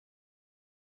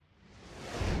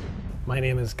My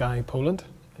name is Guy Poland.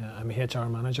 I'm a HR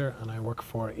manager and I work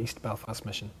for East Belfast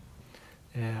Mission.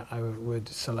 I would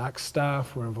select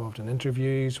staff, we're involved in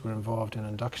interviews, we're involved in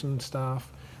induction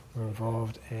staff, we're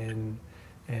involved in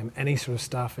any sort of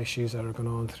staff issues that are going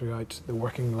on throughout the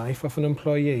working life of an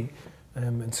employee.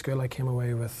 In school I came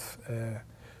away with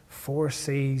 4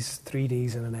 C's, 3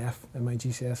 D's and an F in my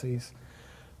GCSEs.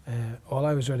 All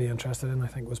I was really interested in, I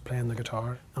think, was playing the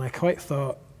guitar. And I quite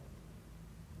thought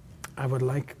I would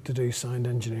like to do sound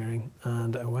engineering,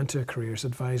 and I went to a careers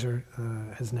advisor.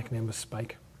 His nickname was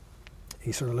Spike.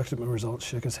 He sort of looked at my results,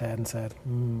 shook his head and said,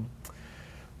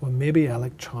 well, maybe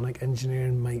electronic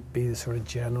engineering might be the sort of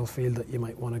general field that you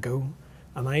might want to go.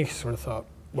 And I sort of thought,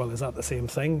 well, is that the same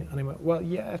thing? And he went, well,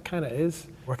 yeah, it kind of is.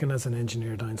 Working as an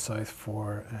engineer down south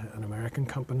for an American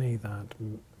company that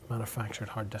manufactured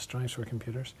hard disk drives for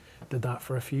computers, did that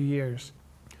for a few years.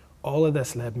 All of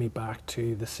this led me back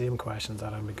to the same questions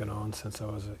that I've been going on since I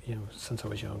was, since I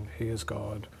was young. Who is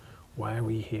God? Why are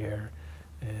we here?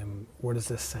 Where does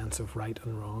this sense of right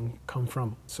and wrong come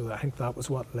from? So I think that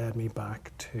was what led me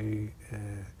back to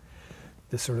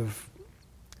the sort of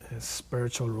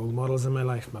spiritual role models in my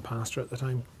life. My pastor at the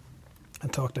time, I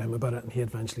talked to him about it, and he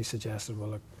eventually suggested, well,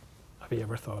 look, have you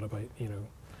ever thought about,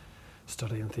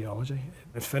 studying theology?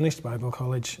 I finished Bible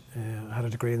college. I had a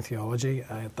degree in theology.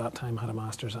 I, at that time, had a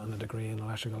master's and a degree in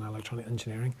electrical and electronic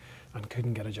engineering, and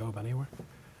couldn't get a job anywhere.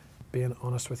 Being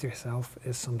honest with yourself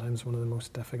is sometimes one of the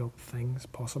most difficult things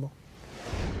possible.